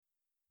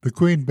The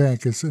queen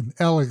bank is an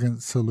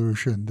elegant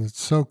solution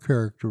that's so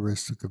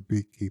characteristic of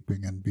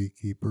beekeeping and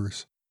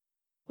beekeepers.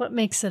 What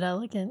makes it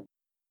elegant?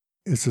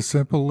 It's a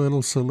simple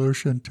little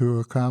solution to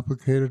a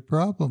complicated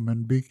problem,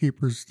 and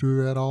beekeepers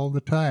do that all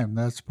the time.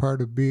 That's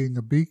part of being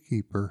a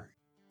beekeeper.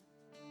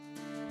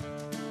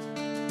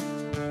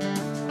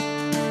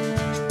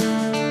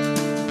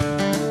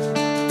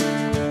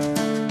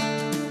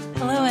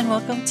 Hello and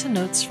welcome to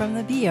Notes from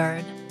the Bee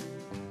Yard.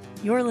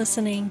 You're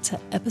listening to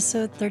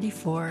episode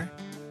 34,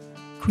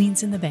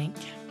 Queens in the Bank.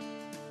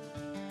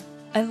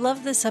 I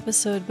love this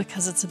episode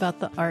because it's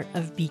about the art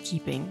of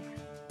beekeeping.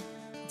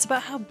 It's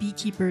about how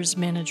beekeepers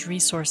manage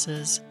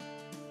resources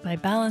by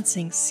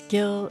balancing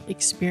skill,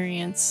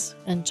 experience,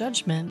 and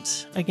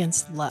judgment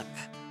against luck.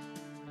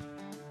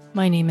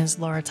 My name is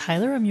Laura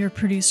Tyler. I'm your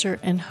producer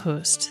and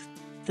host.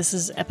 This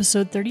is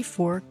episode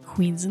 34,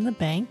 Queens in the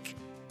Bank,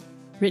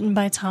 written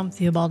by Tom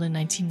Theobald in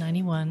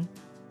 1991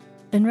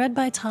 and read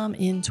by Tom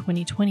in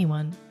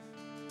 2021.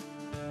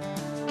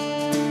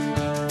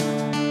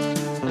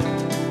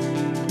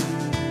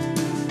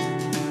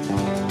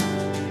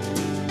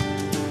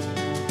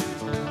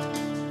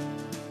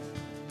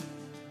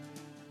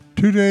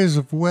 Two days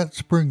of wet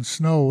spring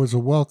snow was a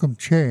welcome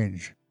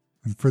change,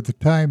 and for the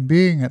time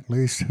being at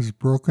least has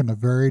broken a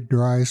very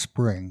dry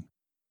spring.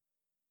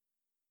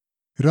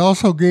 It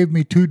also gave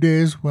me 2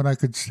 days when I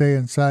could stay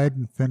inside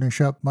and finish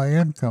up my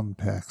income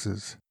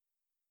taxes.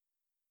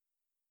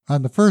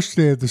 On the first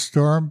day of the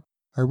storm,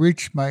 I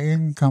reached my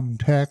income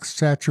tax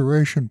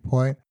saturation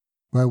point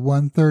by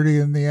 1:30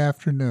 in the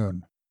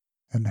afternoon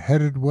and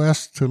headed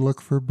west to look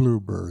for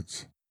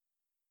bluebirds.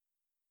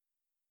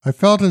 I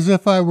felt as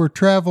if I were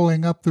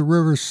traveling up the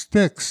river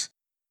Styx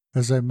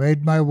as I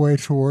made my way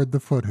toward the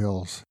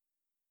foothills.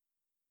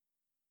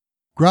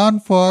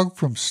 Ground fog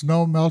from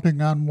snow melting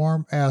on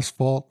warm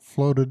asphalt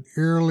floated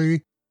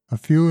eerily a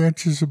few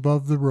inches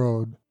above the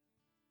road,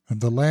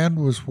 and the land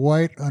was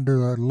white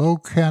under a low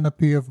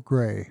canopy of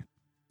gray.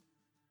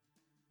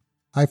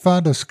 I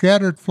found a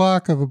scattered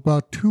flock of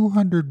about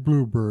 200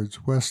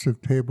 bluebirds west of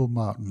Table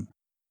Mountain,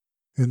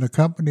 in the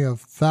company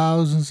of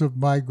thousands of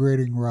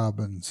migrating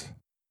robins.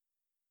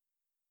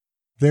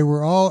 They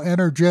were all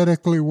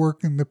energetically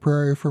working the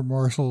prairie for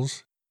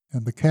morsels,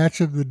 and the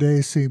catch of the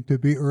day seemed to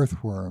be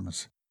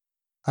earthworms.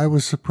 I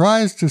was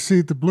surprised to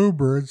see the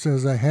bluebirds,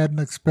 as I hadn't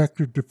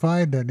expected to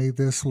find any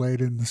this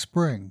late in the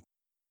spring.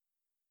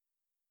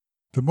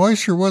 The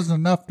moisture wasn't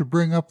enough to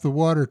bring up the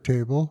water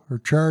table or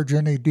charge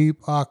any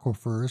deep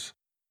aquifers,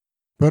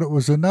 but it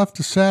was enough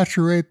to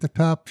saturate the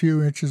top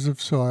few inches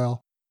of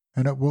soil,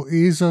 and it will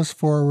ease us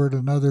forward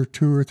another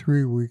 2 or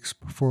 3 weeks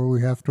before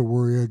we have to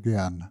worry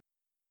again.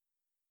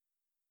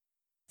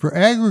 For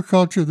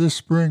agriculture this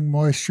spring,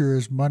 moisture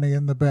is money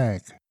in the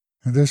bank,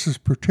 and this is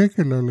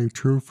particularly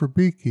true for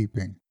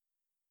beekeeping,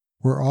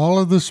 where all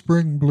of the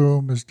spring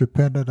bloom is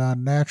dependent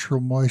on natural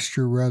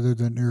moisture rather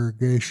than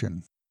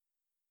irrigation.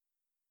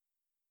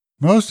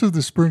 Most of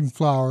the spring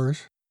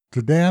flowers,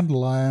 the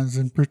dandelions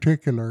in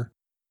particular,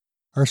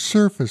 are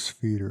surface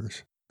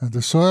feeders, and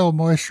the soil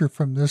moisture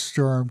from this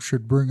storm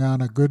should bring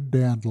on a good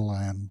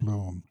dandelion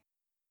bloom.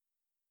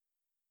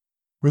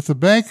 With the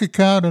bank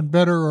account in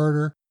better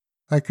order,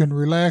 I can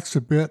relax a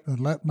bit and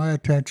let my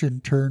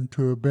attention turn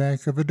to a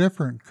bank of a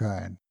different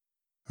kind,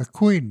 a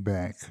queen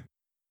bank.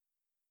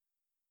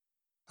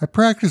 I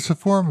practice a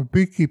form of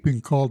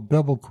beekeeping called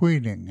double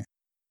queening,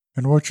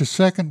 in which a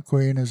second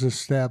queen is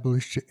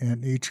established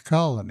in each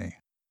colony.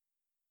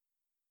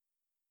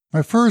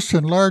 My first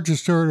and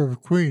largest order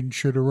of queens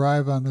should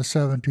arrive on the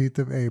 17th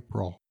of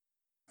April,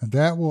 and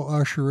that will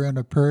usher in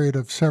a period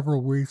of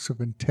several weeks of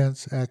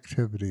intense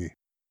activity.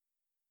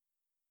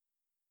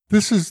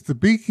 This is the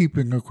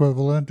beekeeping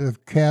equivalent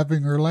of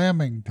calving or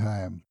lambing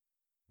time,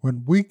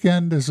 when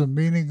weekend is a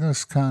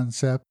meaningless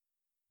concept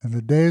and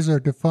the days are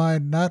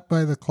defined not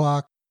by the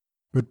clock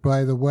but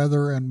by the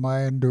weather and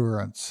my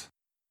endurance.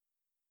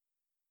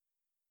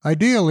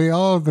 Ideally,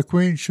 all of the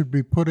queens should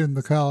be put in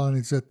the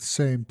colonies at the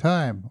same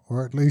time,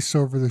 or at least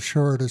over the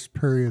shortest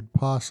period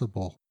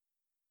possible.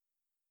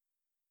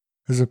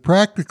 As a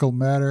practical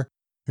matter,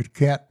 it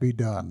can't be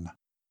done.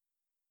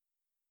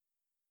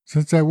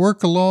 Since I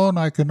work alone,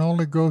 I can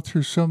only go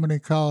through so many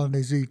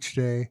colonies each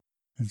day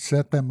and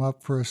set them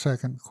up for a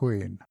second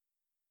queen.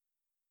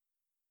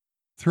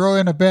 Throw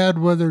in a bad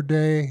weather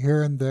day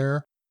here and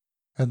there,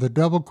 and the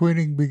double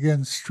queening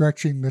begins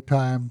stretching the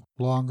time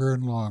longer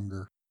and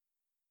longer.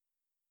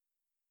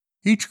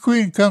 Each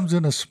queen comes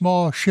in a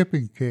small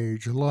shipping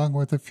cage along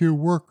with a few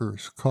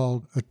workers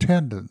called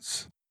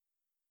attendants.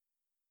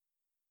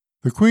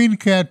 The queen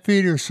can't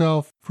feed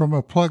herself from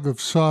a plug of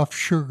soft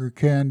sugar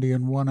candy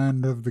in one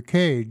end of the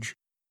cage,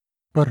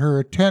 but her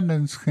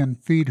attendants can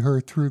feed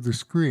her through the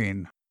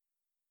screen.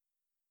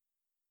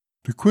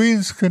 The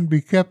queens can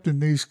be kept in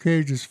these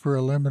cages for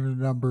a limited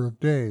number of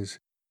days,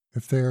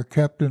 if they are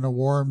kept in a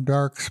warm,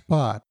 dark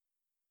spot,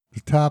 the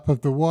top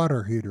of the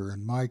water heater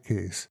in my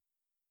case,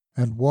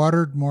 and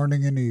watered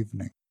morning and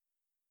evening.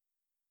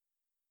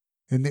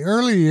 In the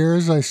early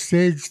years, I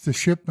staged the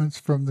shipments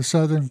from the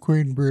southern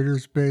queen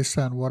breeders based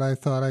on what I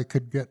thought I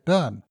could get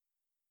done.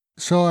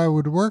 So I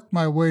would work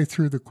my way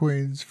through the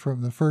queens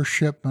from the first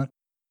shipment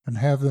and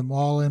have them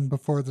all in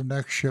before the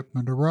next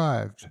shipment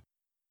arrived.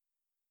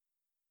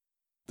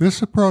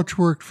 This approach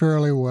worked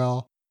fairly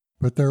well,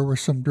 but there were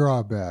some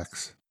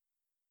drawbacks.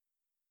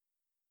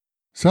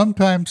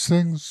 Sometimes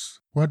things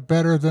went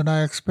better than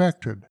I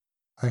expected.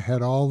 I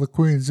had all the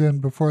queens in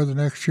before the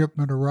next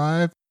shipment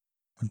arrived,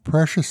 and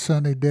precious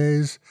sunny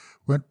days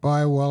went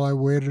by while I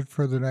waited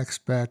for the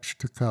next batch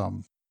to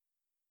come.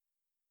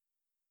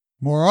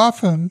 More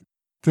often,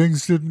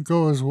 things didn't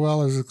go as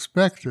well as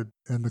expected,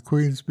 and the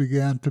queens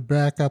began to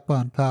back up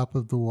on top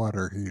of the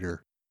water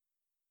heater.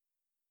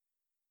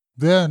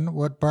 Then,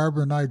 what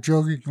Barbara and I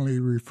jokingly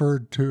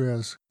referred to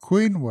as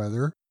queen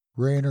weather,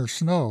 rain or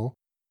snow,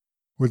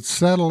 would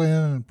settle in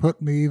and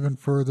put me even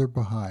further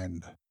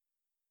behind.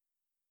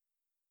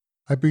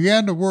 I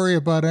began to worry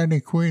about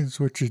any queens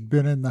which had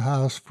been in the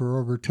house for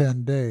over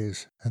 10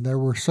 days, and there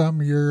were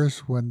some years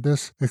when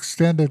this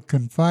extended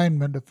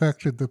confinement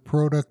affected the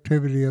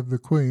productivity of the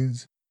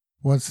queens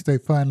once they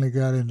finally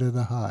got into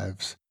the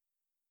hives.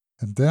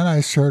 And then I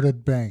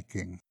started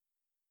banking.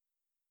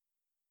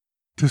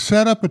 To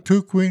set up a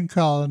 2-queen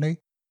colony,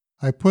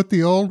 I put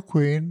the old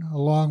queen,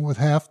 along with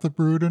half the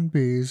brood and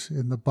bees,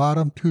 in the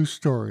bottom 2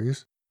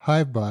 stories,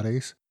 hive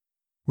bodies,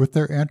 with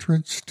their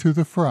entrance to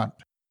the front.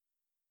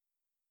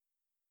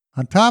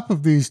 On top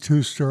of these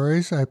 2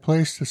 stories, I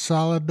placed a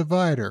solid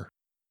divider,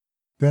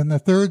 then the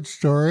 3rd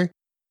story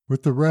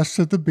with the rest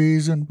of the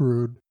bees and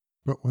brood,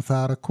 but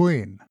without a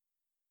queen.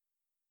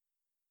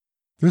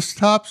 This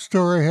top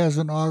story has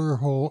an auger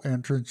hole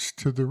entrance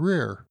to the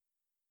rear.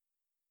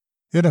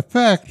 In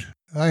effect,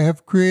 I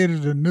have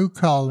created a new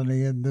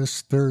colony in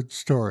this 3rd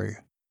story.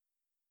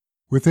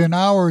 Within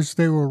hours,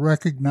 they will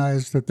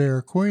recognize that they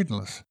are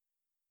queenless.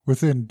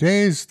 Within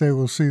days, they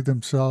will see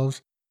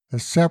themselves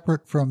as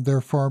separate from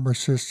their former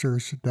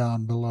sisters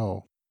down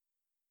below.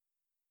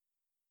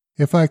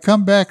 If I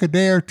come back a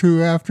day or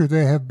 2 after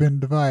they have been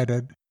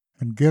divided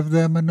and give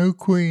them a new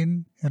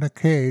queen in a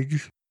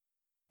cage,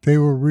 they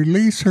will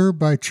release her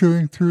by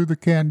chewing through the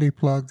candy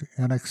plug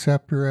and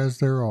accept her as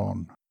their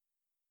own.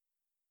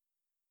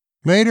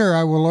 Later,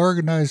 I will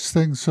organize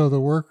things so the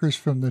workers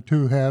from the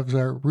 2 halves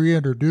are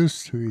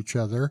reintroduced to each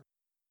other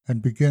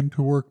and begin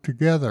to work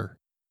together.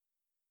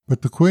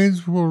 But the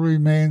queens will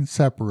remain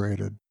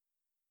separated.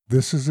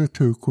 This is a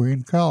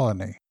 2-queen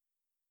colony.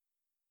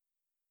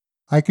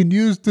 I can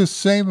use this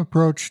same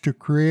approach to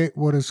create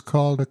what is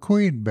called a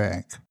queen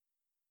bank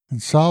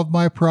and solve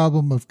my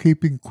problem of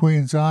keeping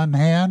queens on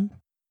hand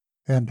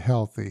and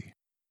healthy.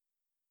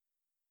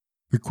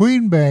 The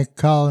queen bank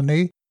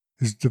colony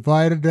is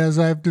divided as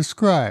I've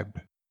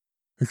described,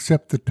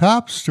 except the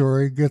top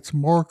story gets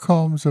more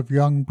combs of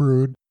young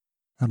brood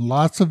and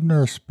lots of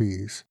nurse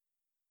bees,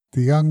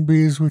 the young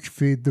bees which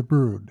feed the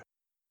brood.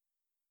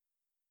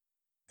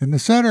 In the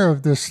center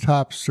of this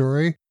top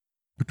story,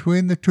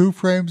 between the 2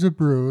 frames of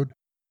brood,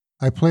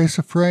 I place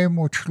a frame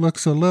which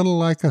looks a little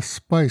like a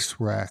spice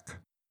rack.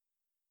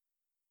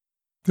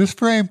 This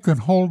frame can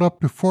hold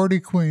up to 40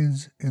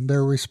 queens in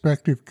their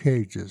respective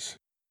cages.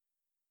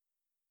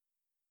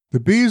 The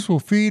bees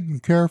will feed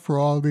and care for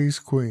all these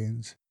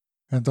queens,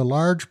 and the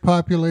large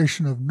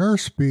population of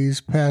nurse bees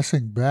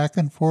passing back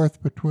and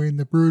forth between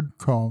the brood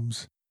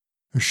combs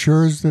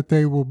assures that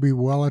they will be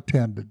well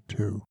attended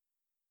to.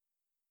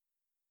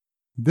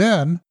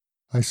 Then,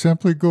 I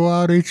simply go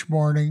out each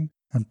morning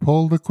and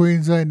pull the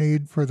queens I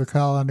need for the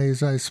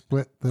colonies I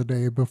split the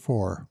day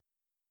before.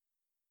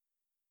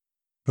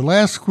 The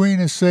last queen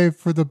is saved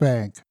for the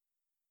bank,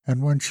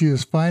 and when she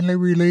is finally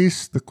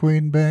released, the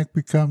queen bank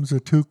becomes a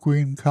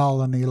 2-queen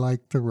colony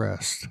like the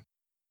rest.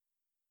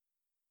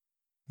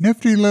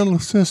 Nifty little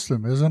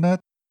system, isn't it?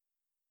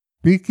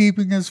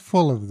 Beekeeping is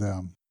full of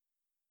them.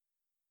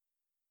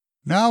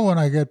 Now when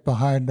I get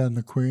behind on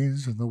the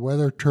queens and the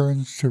weather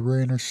turns to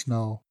rain or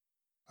snow,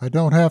 I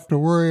don't have to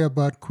worry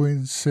about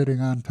queens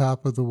sitting on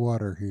top of the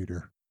water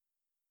heater.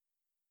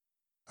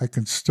 I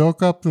can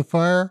stoke up the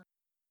fire,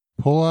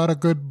 pull out a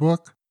good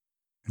book,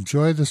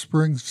 enjoy the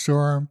spring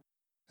storm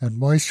and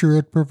moisture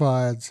it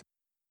provides,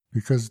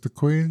 because the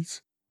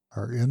queens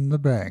are in the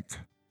bank.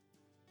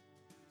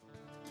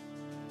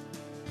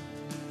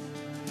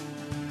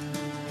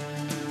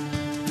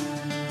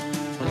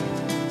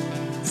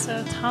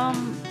 So,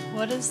 Tom,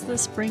 what does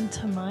this bring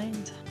to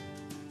mind?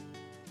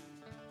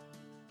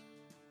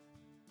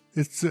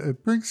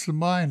 It brings to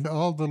mind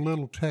all the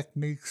little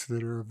techniques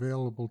that are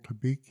available to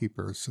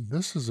beekeepers, and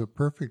this is a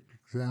perfect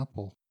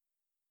example.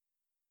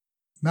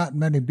 Not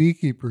many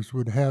beekeepers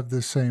would have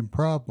this same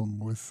problem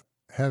with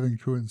having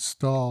to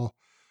install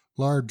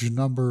large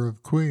number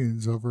of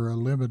queens over a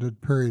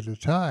limited period of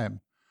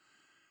time.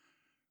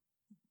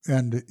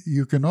 And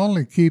you can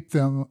only keep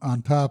them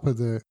on top of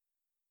the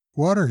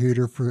water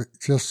heater for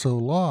just so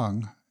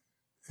long,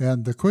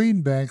 and the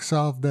queen bank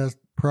solved that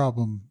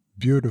problem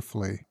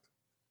beautifully.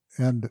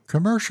 And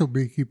commercial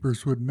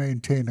beekeepers would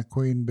maintain a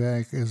queen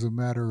bank as a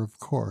matter of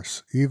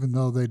course, even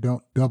though they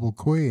don't double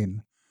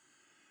queen.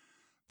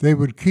 They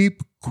would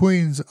keep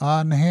queens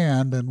on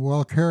hand and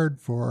well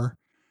cared for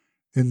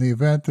in the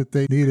event that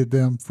they needed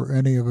them for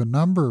any of a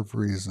number of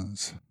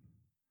reasons.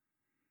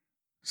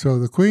 So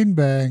the queen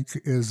bank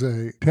is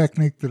a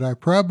technique that I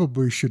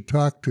probably should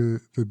talk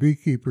to the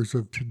beekeepers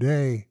of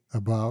today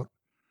about,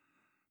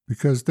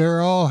 because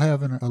they're all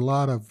having a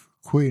lot of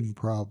queen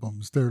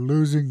problems. They're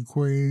losing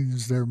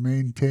queens, they're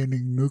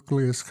maintaining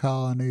nucleus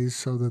colonies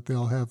so that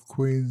they'll have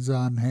queens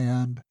on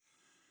hand.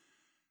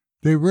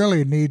 They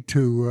really need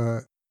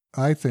to,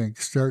 I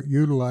think, start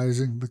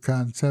utilizing the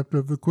concept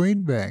of the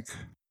queen bank.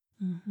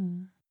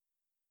 Mm-hmm.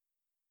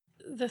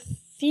 The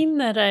theme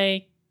that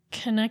I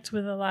connect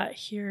with a lot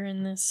here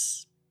in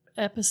this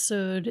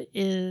episode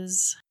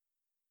is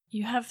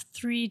you have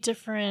three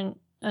different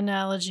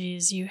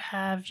analogies. You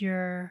have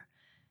your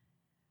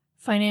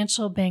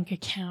financial bank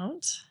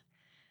account,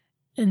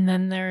 and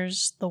then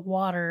there's the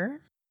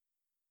water,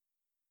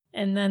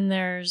 and then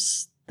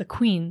there's the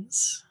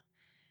queens.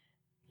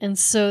 And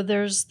so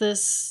there's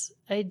this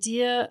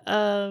idea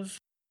of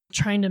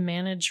trying to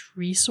manage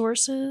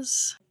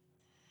resources.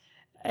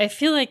 I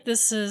feel like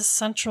this is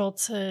central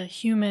to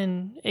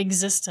human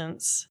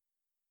existence.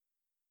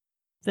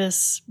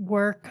 This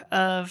work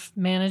of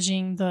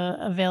managing the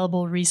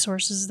available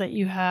resources that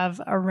you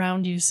have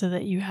around you so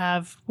that you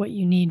have what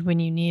you need when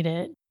you need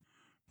it.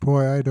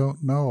 Boy, I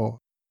don't know.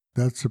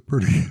 That's a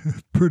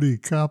pretty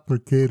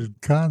complicated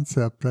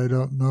concept. I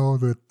don't know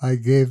that I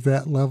gave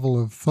that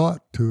level of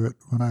thought to it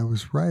when I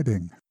was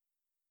writing.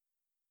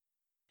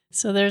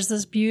 So there's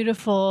these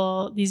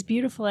beautiful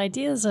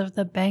ideas of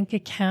the bank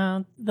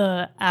account,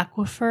 the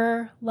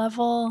aquifer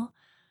level,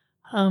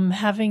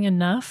 having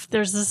enough.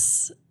 There's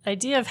this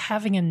idea of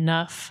having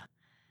enough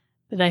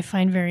that I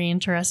find very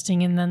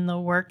interesting, and then the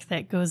work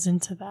that goes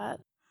into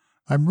that.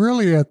 I'm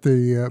really at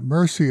the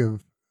mercy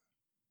of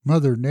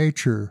Mother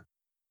Nature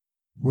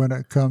when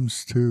it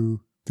comes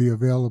to the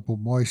available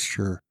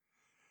moisture.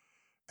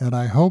 And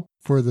I hope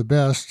for the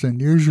best, and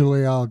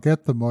usually I'll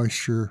get the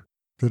moisture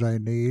that I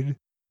need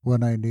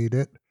when I need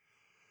it,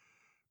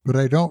 but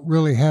I don't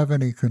really have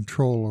any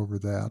control over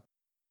that.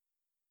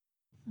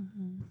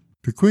 Mm-hmm.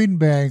 The queen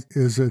bank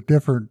is a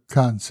different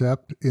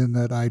concept in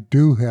that I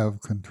do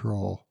have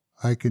control.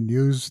 I can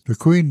use the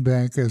queen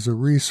bank as a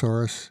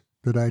resource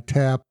that I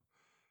tap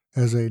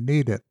as I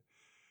need it.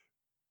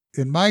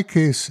 In my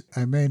case,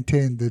 I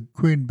maintained the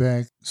queen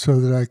bank so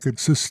that I could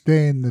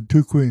sustain the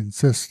two-queen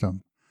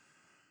system.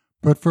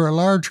 But for a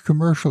large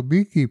commercial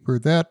beekeeper,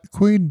 that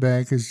queen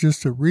bank is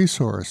just a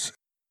resource.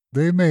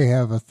 They may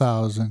have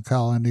 1,000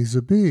 colonies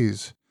of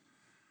bees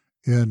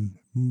in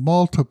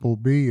multiple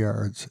bee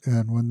yards,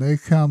 and when they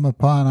come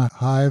upon a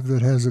hive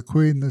that has a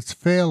queen that's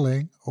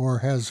failing or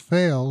has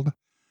failed,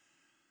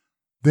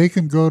 they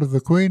can go to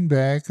the queen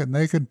bank and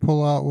they can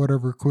pull out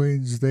whatever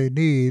queens they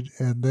need,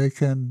 and they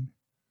can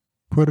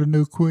put a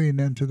new queen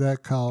into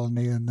that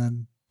colony, and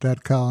then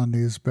that colony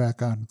is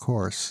back on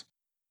course.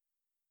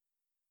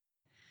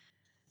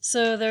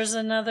 So there's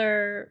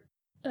another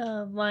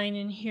line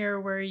in here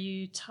where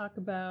you talk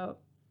about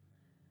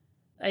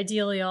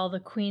ideally all the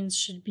queens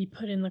should be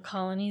put in the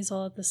colonies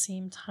all at the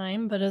same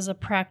time, but as a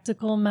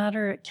practical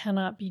matter, it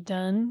cannot be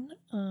done.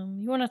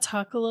 You want to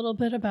talk a little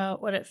bit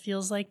about what it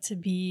feels like to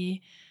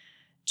be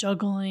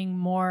juggling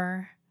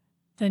more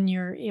than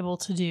you're able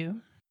to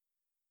do?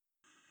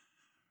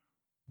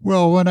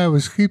 Well, when I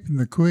was keeping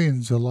the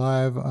queens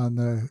alive on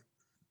the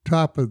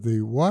top of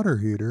the water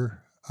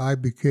heater, I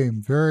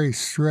became very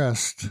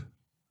stressed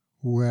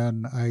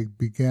when I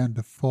began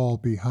to fall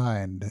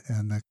behind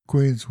and the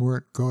queens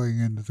weren't going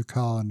into the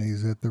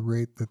colonies at the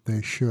rate that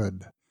they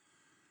should.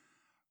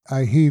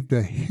 I heaved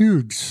a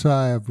huge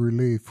sigh of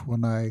relief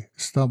when I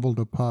stumbled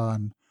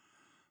upon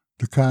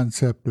the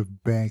concept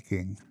of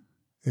banking,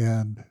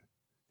 and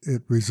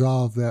it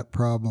resolved that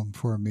problem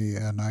for me,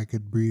 and I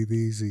could breathe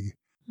easy.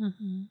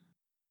 Mm-hmm.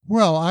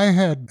 Well, I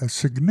had a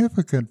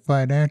significant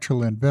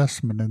financial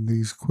investment in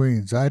these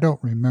queens. I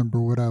don't remember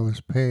what I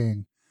was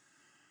paying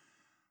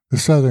the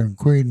southern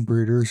queen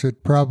breeders.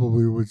 It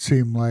probably would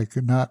seem like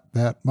not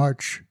that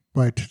much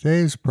by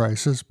today's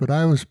prices, but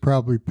I was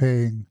probably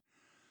paying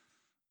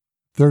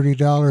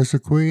 $30 a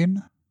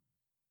queen,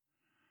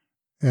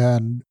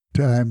 and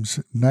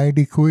times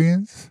 90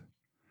 queens.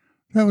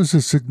 That was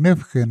a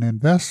significant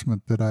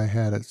investment that I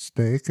had at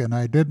stake, and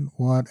I didn't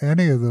want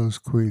any of those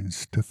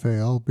queens to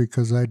fail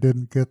because I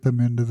didn't get them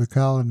into the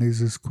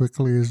colonies as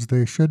quickly as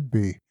they should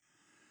be.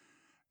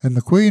 And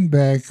the queen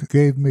bank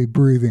gave me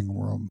breathing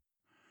room.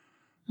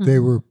 Mm-hmm. They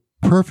were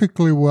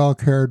perfectly well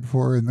cared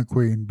for in the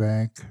queen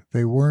bank.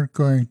 They weren't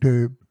going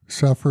to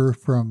suffer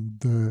from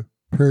the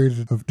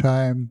period of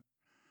time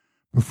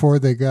before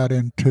they got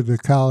into the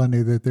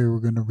colony that they were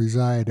going to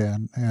reside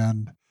in,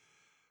 and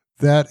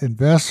that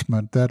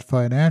investment, that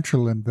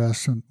financial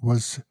investment,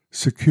 was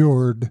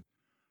secured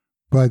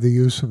by the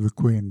use of the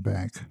queen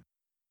bank.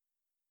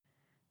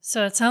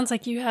 So it sounds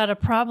like you had a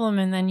problem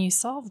and then you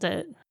solved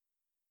it.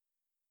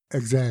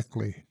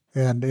 Exactly,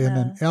 and in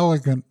an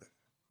elegant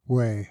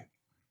way.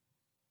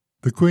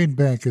 The queen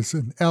bank is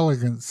an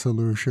elegant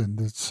solution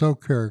that's so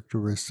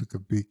characteristic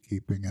of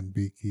beekeeping and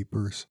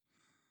beekeepers.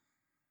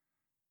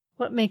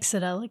 What makes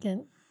it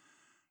elegant?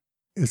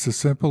 It's a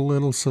simple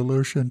little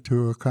solution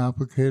to a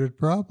complicated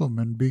problem,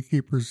 and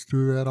beekeepers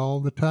do that all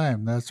the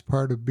time. That's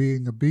part of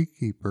being a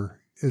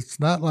beekeeper. It's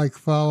not like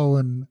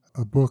following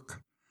a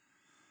book.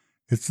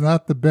 It's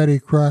not the Betty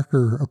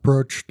Crocker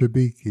approach to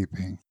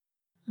beekeeping.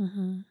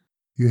 Mm-hmm.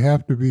 You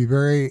have to be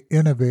very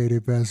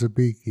innovative as a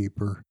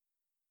beekeeper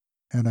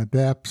and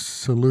adapt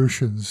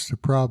solutions to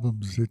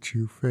problems that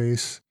you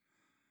face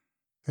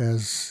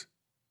as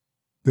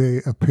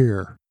they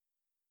appear.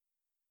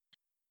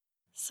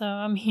 So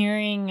I'm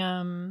hearing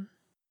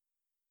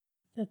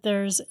that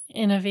there's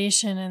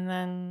innovation and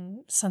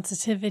then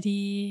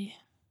sensitivity,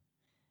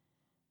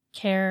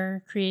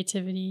 care,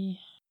 creativity.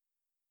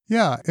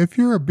 Yeah, if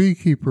you're a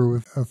beekeeper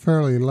with a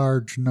fairly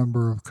large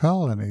number of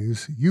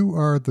colonies, you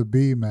are the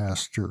bee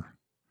master.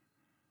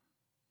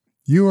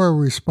 You are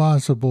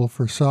responsible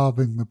for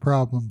solving the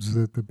problems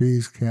that the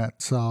bees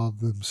can't solve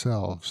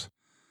themselves.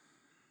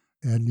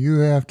 And you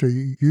have to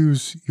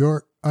use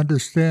your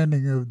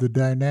understanding of the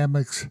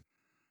dynamics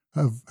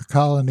of a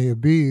colony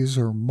of bees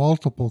or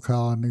multiple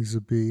colonies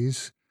of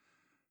bees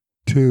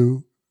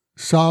to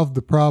solve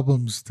the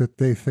problems that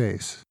they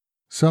face,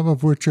 some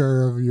of which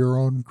are of your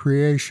own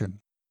creation.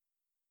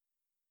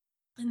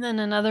 And then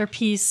another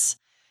piece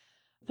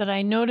that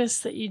I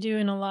noticed that you do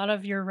in a lot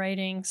of your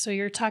writing. So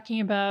you're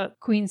talking about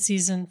queen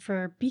season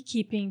for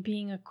beekeeping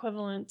being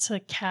equivalent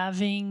to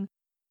calving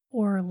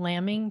or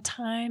lambing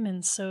time.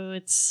 And so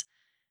it's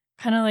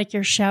kind of like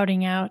you're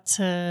shouting out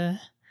to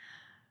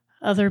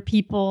other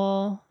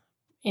people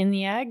in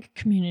the ag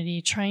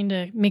community, trying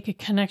to make a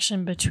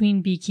connection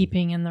between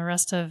beekeeping and the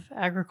rest of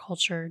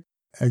agriculture.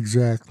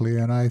 Exactly.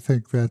 And I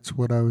think that's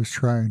what I was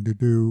trying to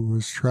do,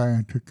 was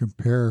trying to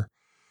compare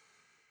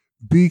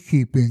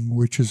beekeeping,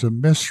 which is a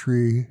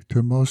mystery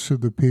to most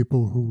of the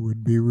people who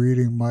would be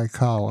reading my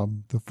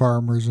column, the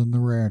farmers and the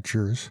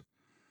ranchers,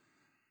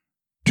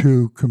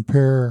 to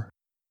compare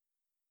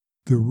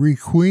the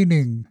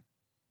requeening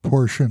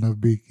portion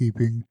of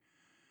beekeeping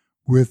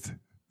with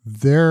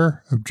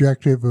their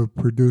objective of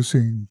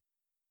producing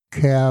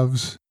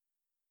calves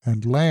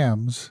and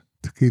lambs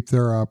to keep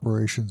their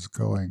operations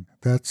going.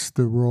 That's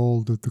the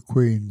role that the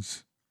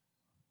queens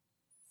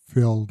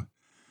filled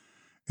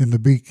in the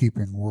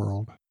beekeeping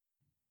world.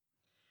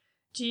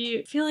 Do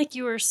you feel like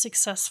you were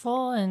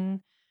successful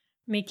in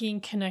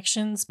making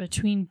connections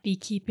between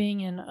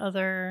beekeeping and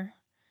other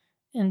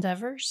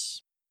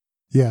endeavors?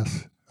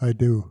 Yes, I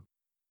do.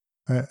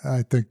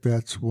 I think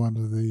that's one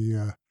of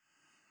the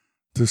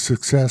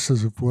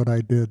successes of what I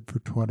did for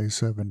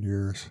 27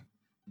 years.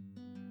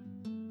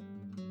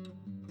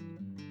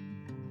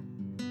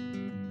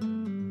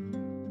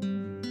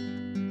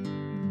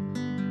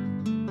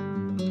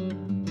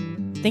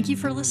 Thank you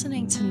for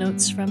listening to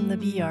Notes from the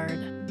Bee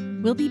Yard.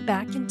 We'll be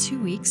back in 2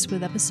 weeks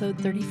with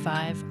episode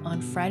 35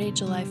 on Friday,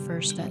 July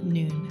 1st at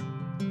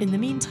noon. In the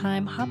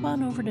meantime, hop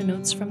on over to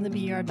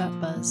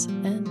notesfromthebeeyard.buzz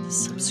and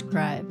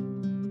subscribe.